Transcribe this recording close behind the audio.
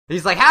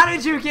He's like, how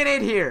did you get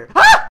in here?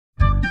 Ah!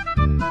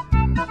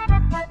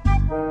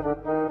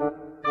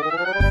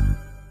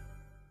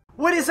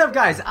 What is up,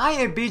 guys? I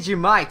am Bijuu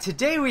Mike.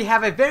 Today we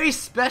have a very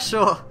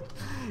special,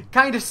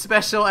 kind of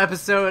special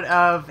episode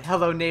of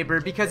Hello Neighbor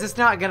because it's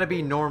not going to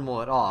be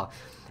normal at all.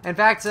 In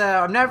fact,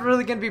 I'm not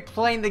really going to be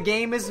playing the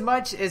game as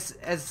much as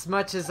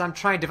I'm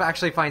trying to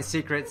actually find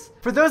secrets.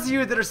 For those of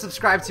you that are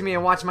subscribed to me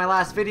and watched my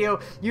last video,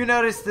 you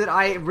noticed that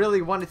I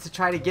really wanted to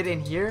try to get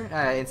in here,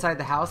 inside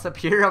the house up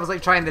here. I was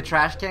like trying the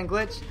trash can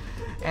glitch.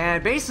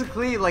 And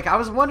basically, like, I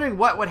was wondering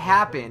what would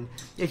happen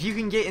if you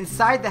can get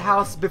inside the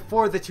house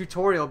before the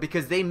tutorial,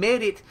 because they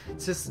made it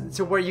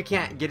to where you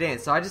can't get in.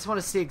 So I just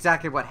want to see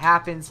exactly what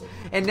happens.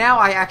 And now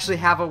I actually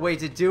have a way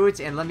to do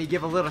it, and let me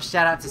give a little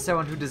shout out to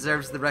someone who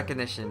deserves the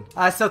recognition.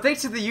 So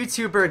thanks to the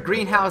YouTuber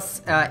Greenhouse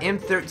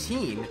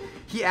M13.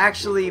 He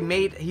actually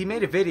made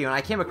a video, and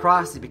I came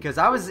across it because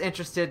I was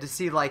interested to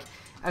see, like,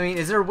 I mean,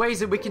 is there ways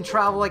that we can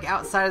travel like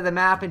outside of the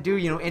map and do,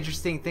 you know,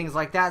 interesting things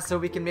like that, so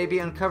we can maybe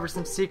uncover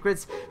some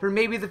secrets for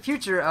maybe the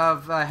future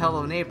of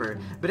Hello Neighbor.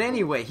 But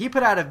anyway, he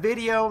put out a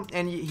video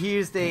and he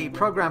used a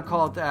program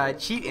called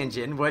Cheat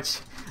Engine, which,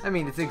 I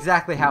mean, it's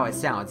exactly how it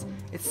sounds.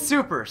 It's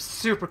super,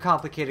 super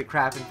complicated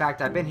crap. In fact,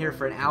 I've been here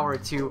for an hour or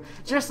two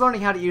just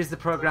learning how to use the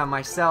program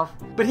myself.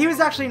 But he was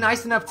actually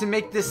nice enough to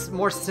make this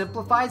more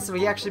simplified, so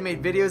he actually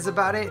made videos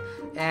about it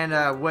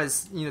and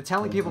was, you know,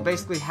 telling people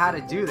basically how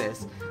to do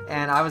this.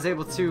 And I was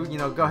able to, you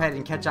know, go ahead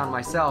and catch on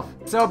myself.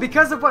 So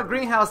because of what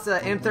Greenhouse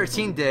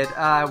M13 did,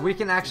 we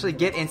can actually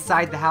get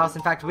inside the house.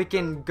 In fact, we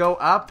can go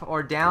up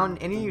or down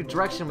any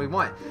direction we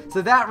want.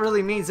 So that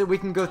really means that we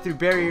can go through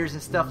barriers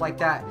and stuff like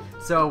that.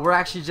 So we're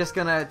actually just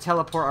gonna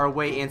teleport our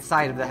way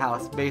inside of the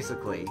house,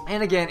 basically.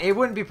 And again, it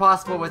wouldn't be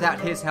possible without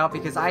his help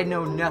because I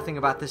know nothing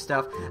about this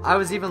stuff. I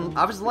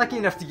was lucky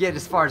enough to get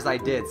as far as I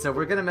did. So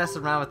we're gonna mess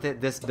around with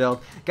it, this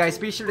build. Guys,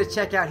 be sure to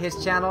check out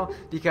his channel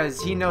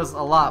because he knows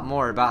a lot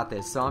more about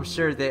this. So I'm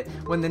sure that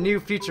when the new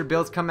future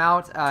builds come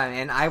out,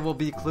 and I will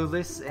be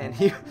clueless, and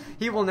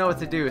he will know what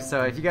to do.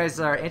 So if you guys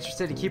are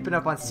interested in keeping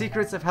up on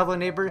secrets of Hello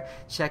Neighbor,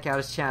 check out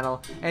his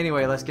channel.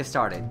 Anyway, let's get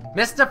started.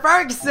 Mr.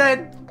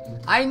 Ferguson!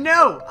 I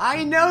know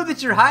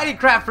that you're hiding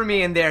crap from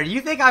me in there.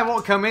 You think I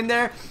won't come in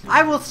there?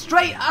 I will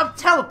straight up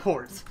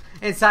teleport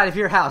inside of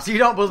your house. You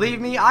don't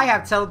believe me? I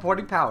have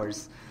teleporting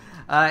powers.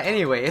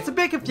 Anyway, it's a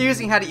bit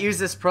confusing how to use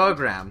this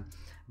program.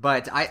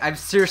 But I'm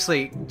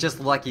seriously just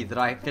lucky that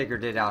I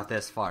figured it out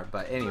this far.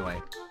 But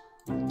anyway.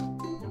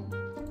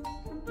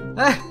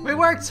 It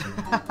worked!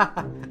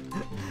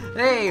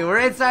 Hey, we're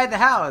inside the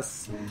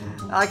house.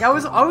 Like, I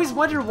always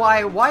wondered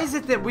why is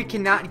it that we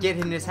cannot get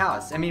in this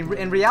house? I mean,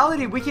 in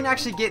reality, we can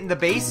actually get in the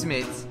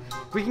basement.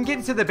 We can get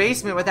into the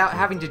basement without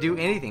having to do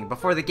anything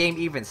before the game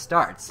even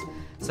starts.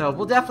 So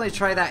we'll definitely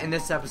try that in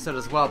this episode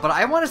as well. But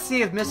I want to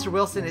see if Mr.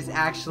 Wilson is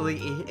actually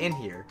in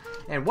here.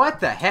 And what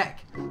the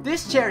heck?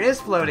 This chair is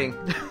floating.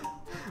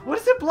 What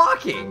is it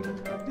blocking?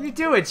 What are you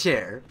doing,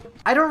 chair?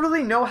 I don't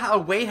really know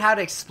how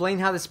to explain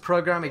how this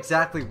program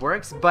exactly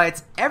works,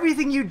 but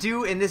everything you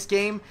do in this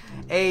game,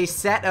 a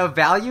set of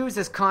values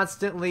is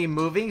constantly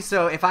moving.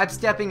 So if I'm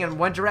stepping in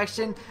one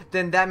direction,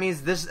 then that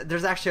means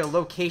there's actually a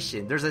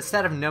location. There's a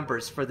set of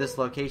numbers for this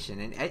location,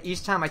 and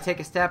each time I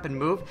take a step and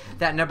move,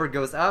 that number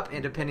goes up,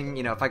 and depending,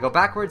 you know, if I go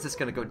backwards, it's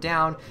going to go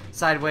down,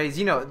 sideways,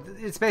 you know,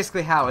 it's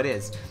basically how it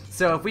is.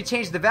 So if we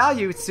change the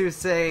value to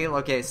say,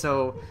 okay,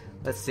 so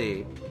let's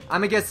see,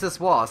 I'm against this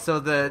wall, so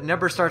the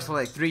number starts with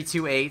like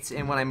 328,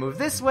 and when I move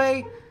this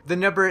way, the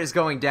number is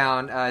going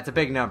down. It's a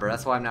big number,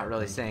 that's why I'm not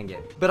really saying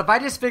it. But if I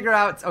just figure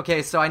out,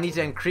 okay, so I need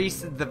to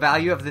increase the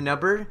value of the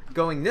number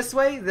going this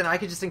way, then I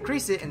could just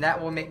increase it, and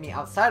that will make me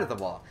outside of the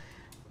wall.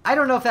 I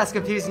don't know if that's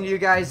confusing to you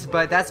guys,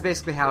 but that's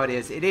basically how it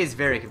is. It is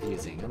very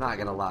confusing, I'm not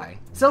gonna lie.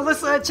 So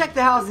let's check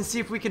the house and see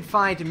if we can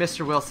find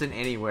Mr. Wilson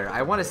anywhere.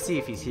 I want to see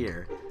if he's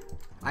here.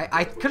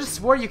 I could have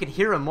swore you could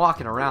hear him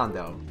walking around,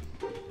 though.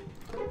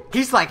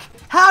 He's like,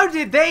 how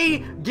did they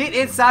get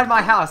inside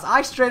my house?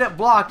 I straight up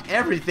blocked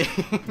everything.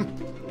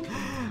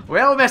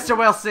 Well, Mr.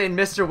 Wilson,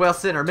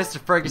 or Mr.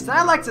 Ferguson.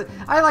 I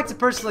like to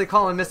personally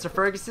call him Mr.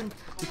 Ferguson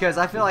because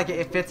I feel like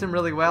it fits him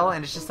really well,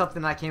 and it's just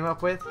something I came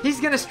up with. He's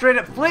gonna straight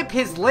up flip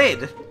his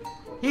lid.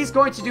 He's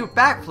going to do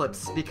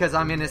backflips because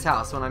I'm in his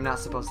house when I'm not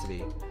supposed to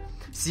be.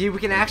 See, we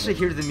can actually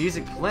hear the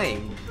music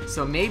playing,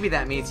 so maybe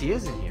that means he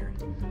is in here.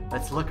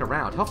 Let's look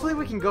around. Hopefully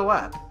we can go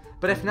up.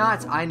 But if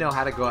not, I know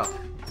how to go up.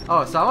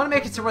 Oh, so I want to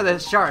make it to where the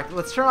shark...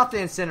 Let's turn off the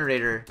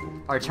incinerator.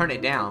 Or turn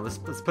it down. Let's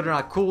put it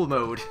on cool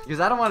mode. Because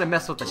I don't want to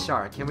mess with the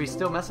shark. Can we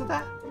still mess with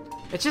that?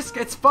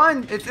 It's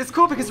fun. It's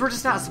cool because we're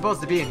just not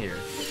supposed to be in here.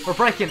 We're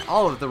breaking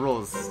all of the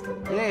rules.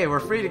 Yay, we're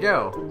free to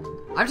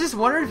go. I'm just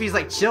wondering if he's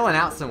like chilling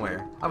out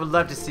somewhere. I would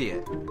love to see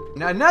it.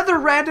 Now, another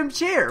random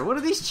chair. What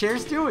are these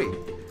chairs doing?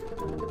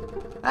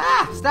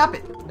 Ah, stop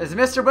it. Is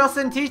Mr.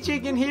 Wilson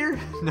teaching in here?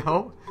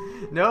 No.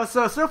 No,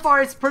 so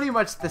far it's pretty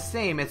much the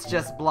same. It's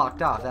just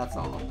blocked off, that's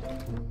all.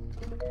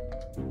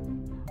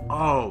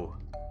 Oh.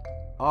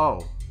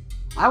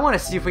 I want to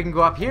see if we can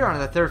go up here on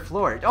the 3rd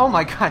floor. Oh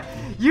my god.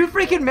 You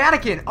freaking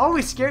mannequin.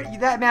 Always scared.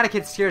 That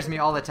mannequin scares me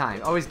all the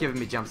time. Always giving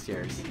me jump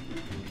scares.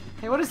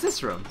 Hey, what is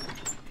this room?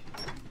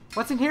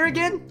 What's in here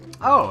again?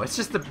 Oh, it's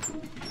just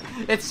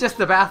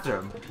the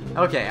bathroom.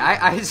 Okay,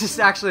 I just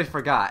actually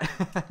forgot.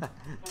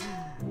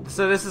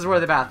 So this is where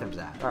the bathroom's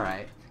at.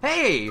 Alright.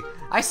 Hey!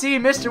 I see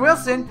Mr.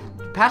 Wilson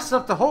patched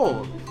up the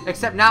hole.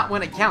 Except not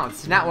when it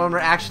counts. Not when we're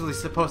actually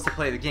supposed to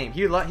play the game.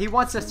 He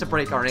wants us to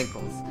break our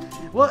ankles.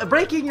 Well,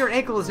 breaking your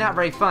ankle is not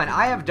very fun.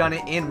 I have done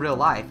it in real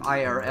life,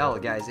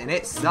 IRL, guys, and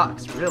it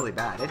sucks really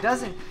bad. It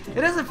doesn't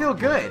feel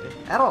good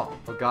at all.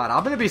 Oh god,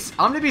 I'm gonna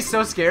be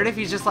so scared if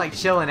he's just like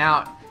chilling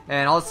out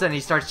and all of a sudden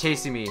he starts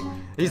chasing me.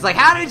 He's like,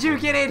 "How did you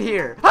get in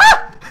here?"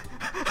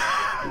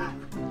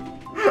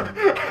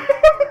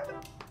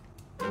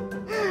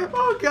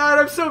 Oh god,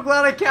 I'm so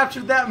glad I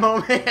captured that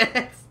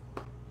moment.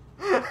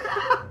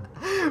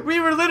 We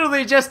were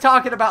literally just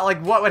talking about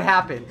like what would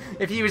happen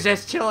if he was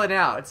just chilling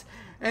out.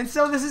 And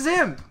so this is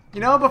him. You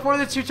know, before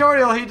the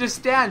tutorial, he just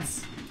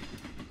stands.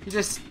 He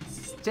just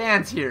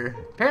stands here.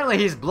 Apparently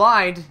he's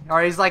blind,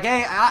 or he's like,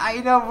 "Hey,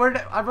 you know, we're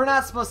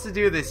not supposed to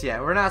do this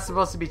yet. We're not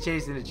supposed to be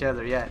chasing each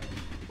other yet."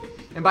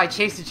 And by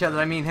chase each other,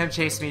 I mean him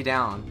chase me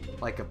down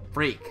like a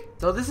freak.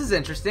 So this is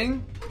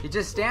interesting. He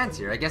just stands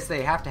here. I guess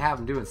they have to have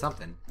him doing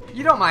something.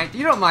 You don't mind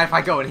if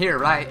I go in here,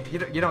 right?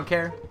 You don't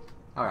care?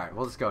 All right,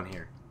 we'll just go in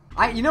here.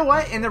 You know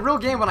what? In the real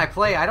game when I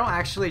play, I don't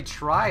actually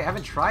try. I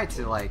haven't tried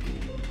to like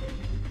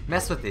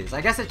mess with these.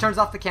 I guess it turns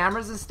off the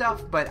cameras and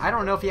stuff, but I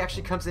don't know if he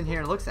actually comes in here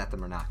and looks at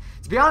them or not.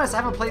 To be honest, I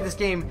haven't played this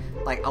game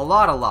like a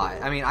lot.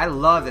 I mean, I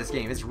love this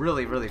game. It's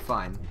really, really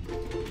fun.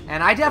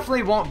 And I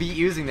definitely won't be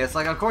using this.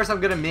 Like, of course, I'm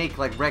gonna make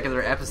like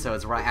regular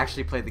episodes where I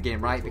actually play the game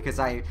right, because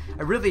I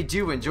really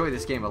do enjoy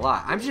this game a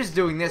lot. I'm just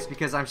doing this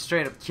because I'm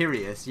straight up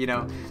curious, you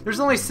know. There's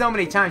only so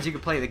many times you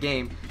can play the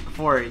game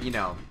before, you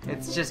know,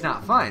 it's just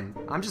not fun.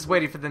 I'm just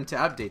waiting for them to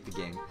update the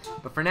game.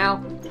 But for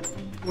now,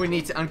 we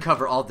need to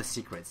uncover all the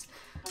secrets.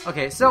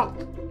 Okay, so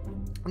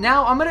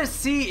now I'm gonna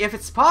see if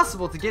it's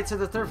possible to get to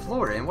the 3rd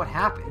floor and what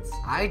happens.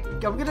 I'm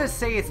gonna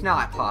say it's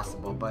not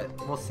possible, but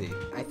we'll see.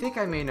 I think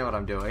I may know what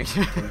I'm doing.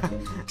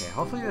 Okay,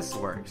 hopefully this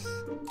works.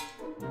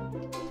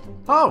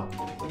 Oh!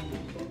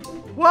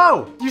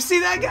 Whoa! You see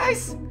that,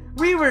 guys?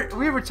 We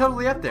were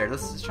totally up there.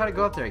 Let's just try to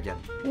go up there again.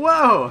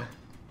 Whoa!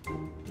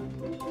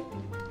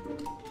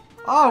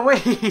 Oh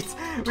wait,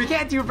 we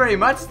can't do very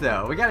much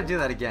though. We gotta do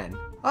that again.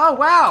 Oh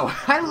wow,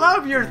 I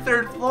love your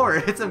 3rd floor.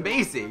 It's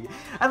amazing.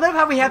 I love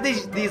how we have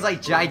these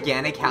like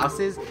gigantic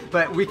houses,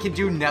 but we can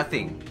do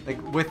nothing like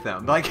with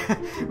them. Like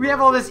we have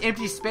all this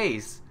empty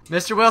space.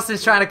 Mr.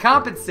 Wilson's trying to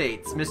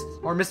compensate,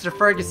 or Mr.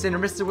 Ferguson or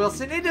Mr.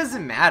 Wilson. It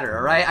doesn't matter,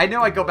 all right? I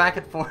know I go back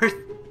and forth.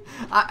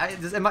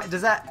 Does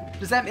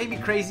that make me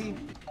crazy?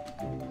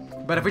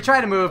 But if we try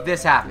to move,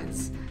 this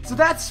happens. So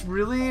that's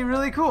really,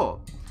 really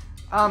cool.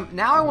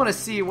 Now I want to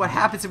see what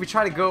happens if we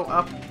try to go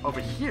up over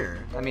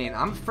here. I mean,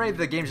 I'm afraid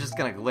the game's just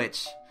gonna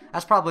glitch.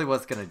 That's probably what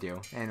it's gonna do,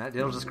 and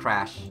it'll just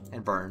crash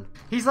and burn.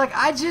 He's like,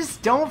 "I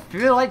just don't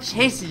feel like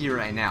chasing you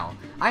right now.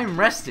 I'm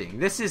resting.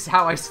 This is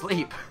how I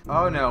sleep."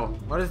 Oh no,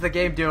 what is the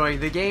game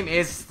doing? The game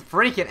is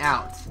freaking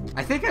out.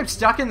 I think I'm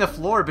stuck in the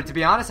floor, but to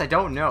be honest, I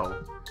don't know.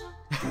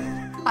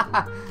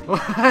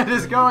 What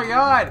is going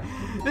on?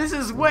 This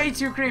is way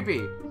too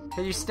creepy.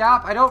 Can you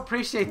stop? I don't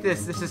appreciate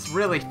this. This is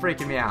really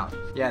freaking me out.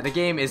 Yeah, the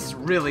game is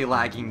really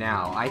lagging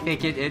now. I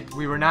think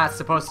we were not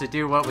supposed to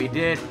do what we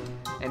did,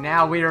 and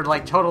now we are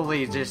like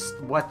totally just,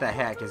 what the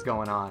heck is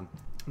going on?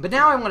 But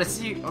now I want to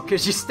see,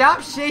 could you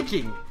stop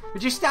shaking?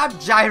 Would you stop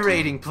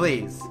gyrating,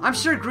 please? I'm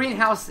sure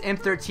Greenhouse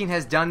M13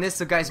 has done this,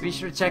 so guys, be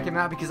sure to check him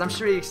out, because I'm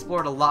sure he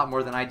explored a lot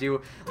more than I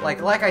do.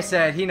 Like I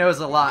said, he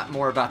knows a lot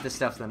more about this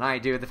stuff than I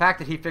do. The fact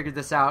that he figured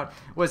this out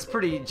was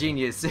pretty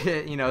genius,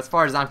 you know, as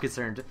far as I'm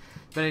concerned.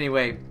 But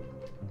anyway,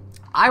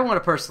 I want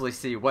to personally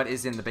see what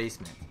is in the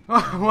basement.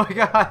 Oh my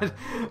god.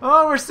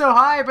 Oh, we're so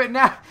high, but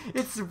now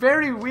it's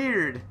very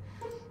weird.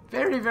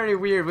 Very, very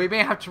weird. We may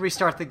have to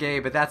restart the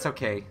game, but that's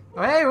okay.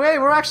 Oh, hey, wait,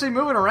 we're actually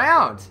moving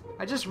around.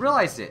 I just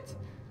realized it.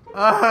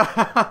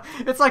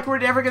 It's like we're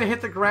never going to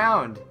hit the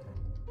ground.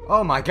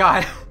 Oh my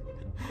god.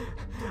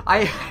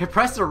 I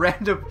pressed a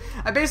random,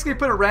 I basically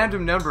put a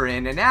random number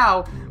in, and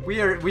now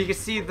we can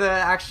see the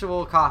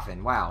actual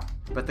coffin. Wow.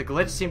 But the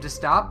glitch seemed to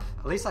stop.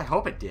 At least I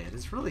hope it did.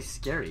 It's really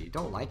scary.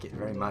 Don't like it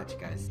very much,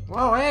 guys.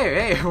 Whoa,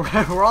 hey,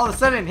 we're all of a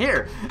sudden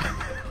here.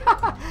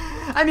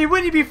 I mean,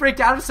 wouldn't you be freaked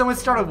out if someone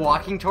started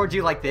walking towards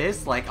you like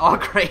this? Like, all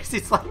crazy.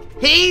 It's like,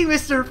 "Hey,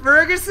 Mr.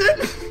 Ferguson!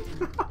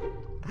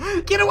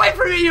 Get away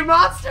from me, you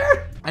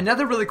monster!"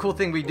 Another really cool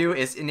thing we do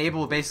is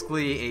enable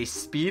basically a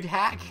speed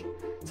hack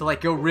to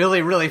like go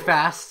really, really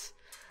fast.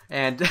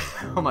 And,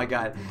 oh my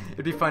god,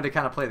 it'd be fun to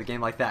kind of play the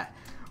game like that.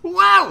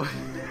 Wow!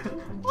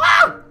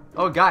 Wow!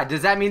 Oh god,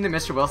 does that mean that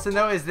Mr. Wilson,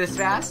 though, is this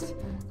fast?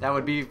 That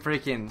would be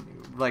freaking,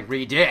 like,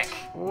 ridiculous.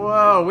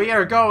 Whoa, we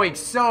are going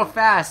so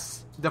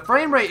fast. The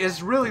frame rate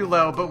is really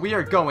low, but we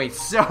are going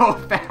so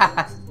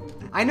fast.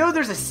 I know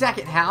there's a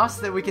second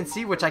house that we can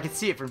see, which I can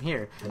see it from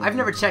here. I've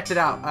never checked it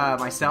out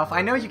myself.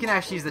 I know you can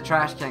actually use the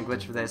trash can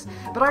glitch for this,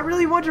 but I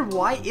really wonder,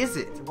 why is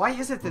it? Why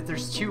is it that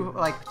there's two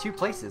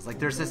places? Like,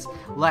 there's this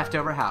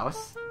leftover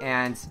house,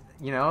 and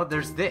you know,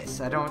 there's this.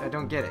 I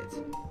don't get it.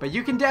 But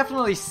you can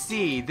definitely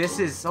see this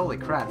is, holy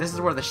crap, this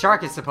is where the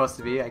shark is supposed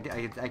to be.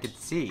 I could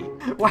see.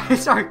 Why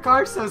is our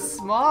car so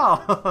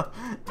small?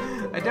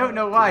 I don't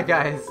know why,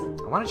 guys.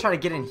 I want to try to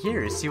get in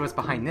here to see what's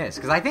behind this,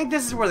 because I think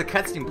this is where the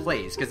cutscene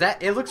plays, because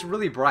it looks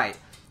really bright.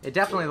 It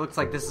definitely looks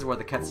like this is where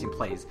the cutscene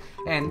plays.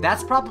 And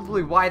that's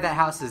probably why that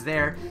house is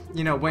there.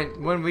 You know,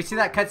 when we see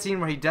that cutscene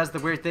where he does the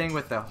weird thing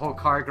with the whole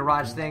car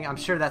garage thing, I'm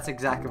sure that's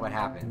exactly what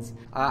happens.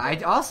 I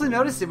also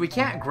noticed that we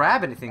can't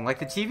grab anything. Like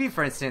the TV,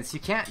 for instance, you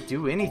can't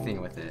do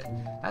anything with it.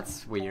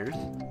 That's weird.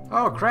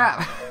 Oh,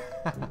 crap.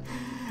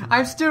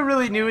 I'm still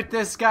really new at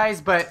this, guys,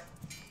 but...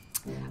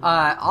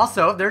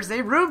 also, there's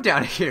a room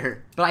down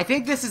here. But I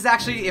think this is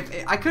actually,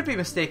 I could be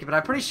mistaken, but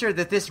I'm pretty sure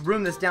that this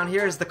room that's down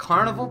here is the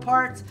carnival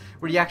part,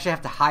 where you actually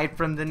have to hide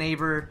from the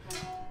neighbor.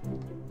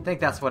 I think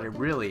that's what it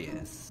really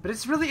is. But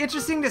it's really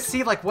interesting to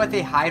see, like, what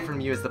they hide from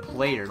you as the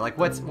player. Like,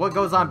 what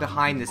goes on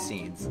behind the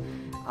scenes.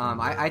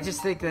 I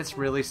just think that's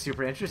really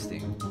super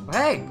interesting.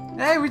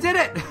 Hey, we did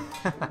it!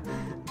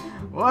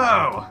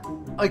 Whoa!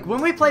 Like,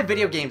 when we play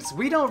video games,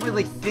 we don't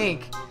really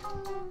think...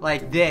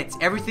 like that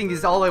everything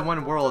is all in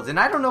one world, and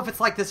I don't know if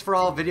it's like this for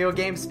all video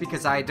games,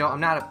 because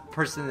I'm not a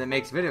person that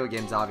makes video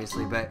games,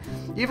 obviously, but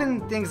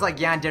even things like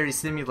Yandere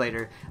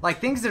Simulator, like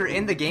things that are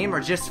in the game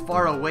are just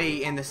far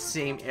away in the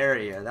same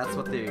area. That's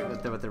what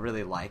they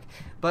really like.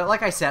 But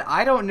like I said,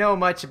 I don't know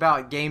much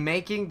about game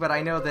making, but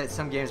I know that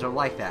some games are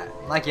like that,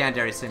 like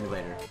Yandere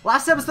Simulator.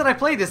 Last episode I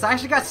played this, I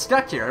actually got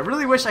stuck here. I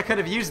really wish I could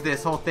have used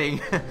this whole thing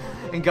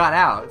and got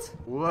out.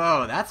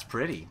 Whoa, that's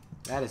pretty.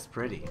 That is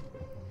pretty.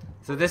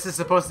 So this is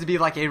supposed to be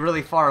like a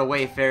really far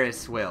away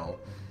Ferris wheel,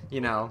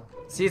 you know.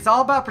 See, it's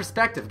all about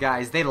perspective,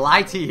 guys. They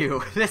lie to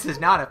you. This is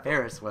not a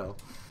Ferris wheel.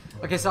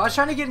 Okay, so I was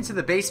trying to get into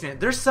the basement.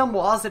 There's some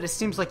walls that it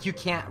seems like you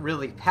can't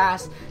really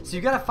pass, so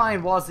you gotta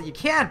find walls that you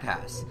can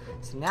pass.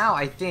 So now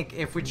I think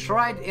if we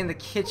tried in the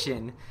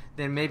kitchen,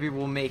 then maybe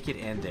we'll make it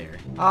in there.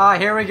 Ah,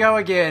 here we go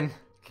again.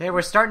 Okay,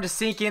 we're starting to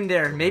sink in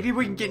there. Maybe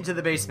we can get into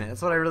the basement.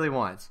 That's what I really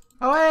want.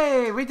 Oh,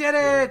 hey, we did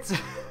it!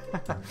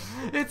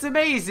 It's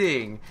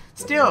amazing!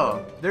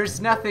 Still,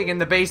 there's nothing in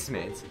the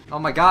basement. Oh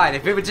my god,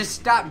 if it would just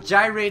stop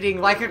gyrating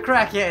like a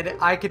crackhead,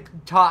 I could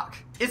talk.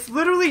 It's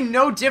literally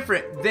no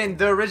different than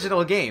the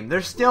original game.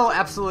 There's still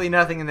absolutely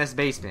nothing in this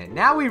basement.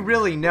 Now we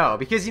really know,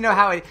 because you know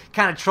how it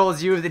kind of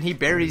trolls you and then he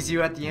buries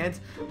you at the end?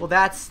 Well,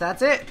 that's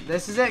it.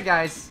 This is it,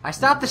 guys. I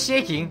stopped the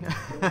shaking.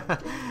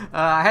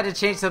 I had to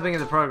change something in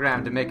the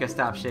program to make us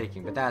stop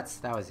shaking, but that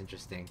was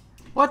interesting.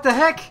 What the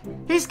heck?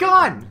 He's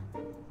gone!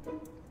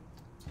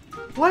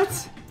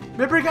 What?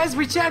 Remember, guys,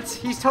 we checked.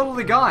 He's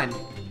totally gone.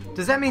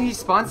 Does that mean he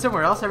spawns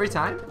somewhere else every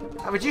time?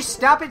 Would you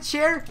stop it,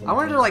 Chair? I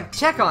wanted to, like,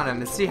 check on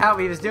him and see how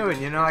he was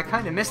doing. You know, I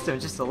kind of missed him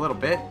just a little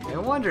bit. I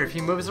wonder if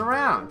he moves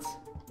around.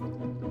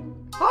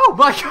 Oh,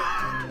 my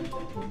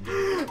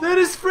God. That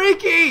is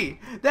freaky.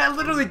 That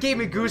literally gave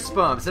me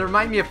goosebumps. It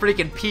reminded me of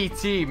freaking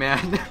PT,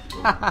 man.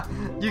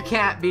 You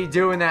can't be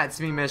doing that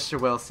to me, Mr.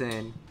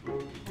 Wilson.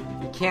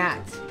 You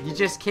can't. You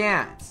just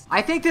can't.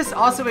 I think this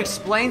also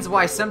explains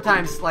why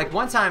sometimes, like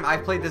one time I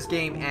played this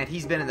game and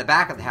he's been in the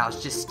back of the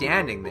house just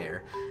standing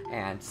there.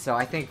 And so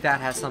I think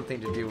that has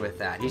something to do with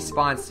that. He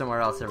spawns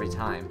somewhere else every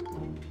time.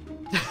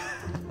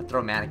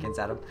 Throw mannequins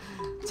at him.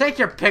 Take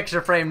your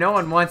picture frame. No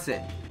one wants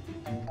it.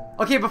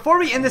 Okay, before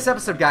we end this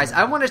episode, guys,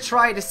 I want to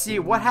try to see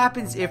what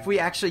happens if we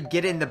actually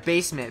get in the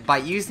basement by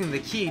using the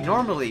key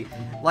normally,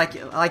 like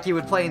you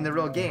would play in the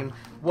real game.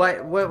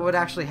 What would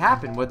actually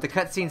happen? Would the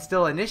cutscene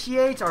still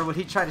initiate, or would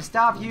he try to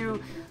stop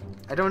you?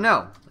 I don't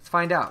know. Let's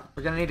find out.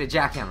 We're gonna need a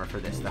jackhammer for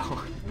this, though.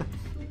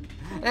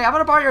 Hey, I'm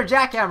gonna borrow your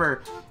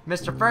jackhammer,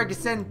 Mr.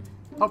 Ferguson.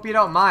 Hope you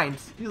don't mind.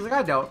 He's like,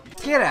 I don't.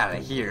 Get out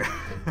of here.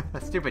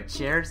 Stupid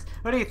chairs.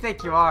 What do you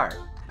think you are?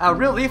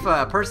 Real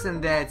Leafa, a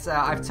person that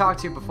I've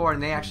talked to before,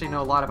 and they actually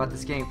know a lot about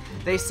this game,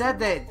 they said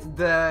that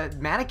the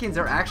mannequins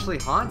are actually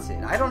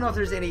haunted. I don't know if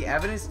there's any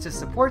evidence to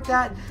support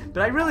that,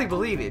 but I really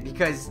believe it,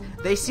 because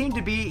they seem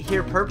to be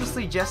here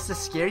purposely just to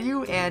scare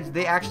you, and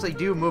they actually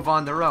do move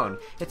on their own.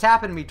 It's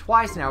happened to me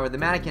twice now where the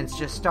mannequins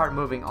just start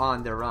moving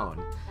on their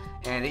own.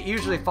 And it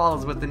usually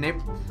follows with the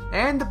neighbor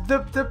and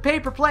the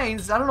paper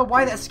planes. I don't know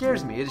why that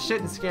scares me. It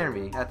shouldn't scare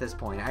me at this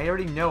point. I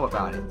already know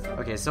about it.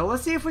 Okay, so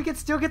let's see if we can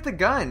still get the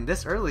gun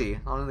this early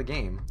on in the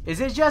game.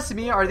 Is it just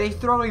me? Are they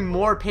throwing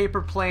more paper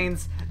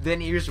planes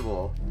than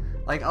usual?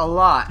 Like a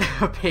lot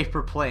of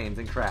paper planes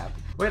and crap.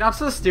 Wait, I'm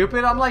so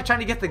stupid. I'm like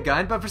trying to get the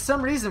gun, but for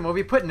some reason when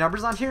we put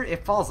numbers on here,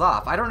 it falls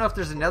off. I don't know if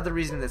there's another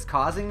reason that's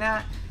causing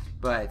that,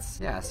 but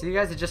yeah, so you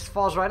guys, it just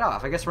falls right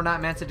off. I guess we're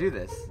not meant to do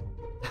this.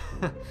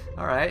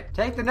 Alright,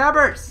 take the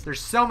numbers!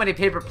 There's so many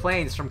paper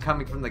planes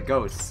coming from the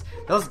ghosts.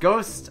 Those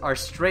ghosts are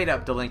straight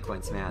up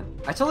delinquents, man.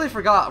 I totally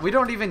forgot. We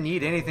don't even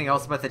need anything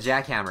else but the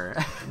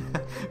jackhammer.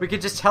 We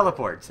could just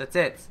teleport. That's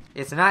it.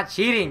 It's not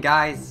cheating,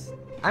 guys.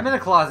 I'm in a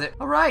closet.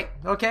 Alright,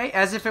 okay.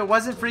 As if it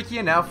wasn't freaky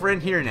enough, we're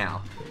in here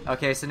now.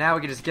 Okay, so now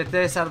we can just get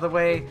this out of the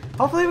way.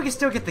 Hopefully we can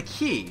still get the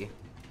key.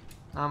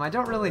 I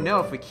don't really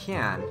know if we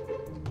can.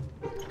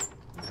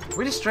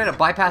 We just straight up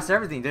bypassed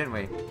everything, didn't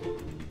we?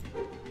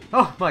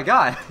 Oh my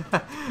god.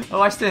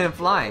 Oh, I sent him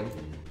flying.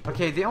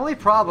 Okay, the only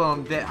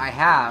problem that I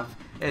have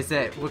is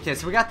that, okay,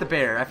 so we got the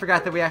bear. I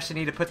forgot that we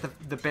actually need to put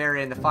the bear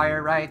in the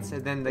fire, right? So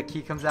then the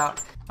key comes out.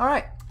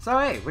 Alright, so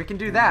hey, we can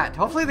do that.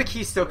 Hopefully the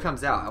key still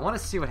comes out. I want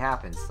to see what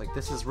happens. Like,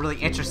 this is really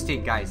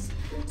interesting, guys.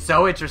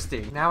 So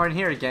interesting. Now we're in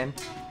here again.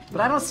 But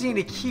I don't see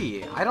any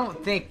key. I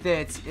don't think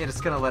that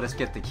it's gonna let us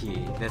get the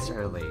key this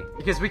early.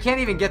 Because we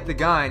can't even get the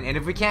gun, and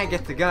if we can't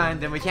get the gun,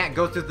 then we can't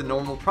go through the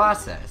normal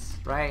process,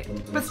 right?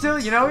 But still,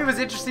 you know, it was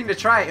interesting to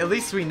try. At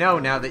least we know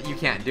now that you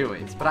can't do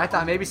it. But I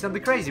thought maybe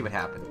something crazy would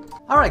happen.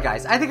 Alright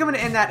guys, I think I'm going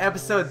to end that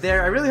episode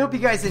there. I really hope you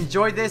guys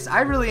enjoyed this.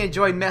 I really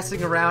enjoyed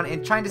messing around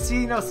and trying to see,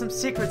 you know, some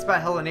secrets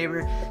about Hello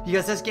Neighbor.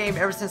 Because this game,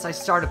 ever since I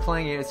started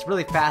playing it, it's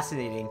really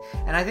fascinating.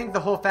 And I think the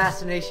whole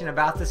fascination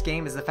about this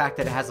game is the fact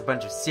that it has a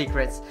bunch of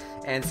secrets.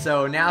 And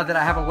so now that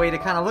I have a way to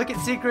kind of look at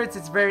secrets,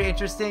 it's very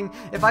interesting.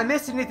 If I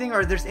missed anything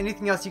or there's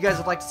anything else you guys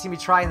would like to see me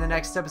try in the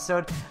next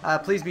episode,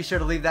 please be sure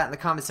to leave that in the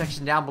comment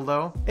section down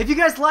below. If you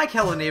guys like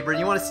Hello Neighbor and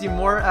you want to see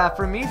more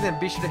from me, then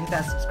be sure to hit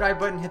that subscribe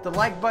button, hit the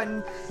like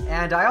button.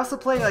 And I also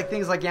play like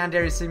things like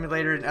Yandere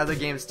Simulator and other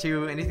games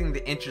too, anything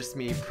that interests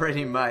me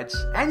pretty much.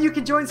 And you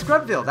can join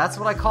Scrubville. That's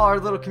what I call our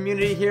little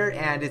community here,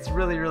 and it's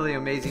really, really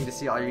amazing to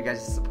see all you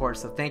guys' support,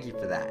 so thank you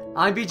for that.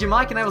 I'm Bijuu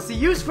Mike, and I will see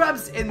you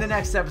scrubs in the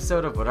next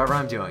episode of whatever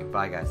I'm doing.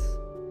 Bye guys.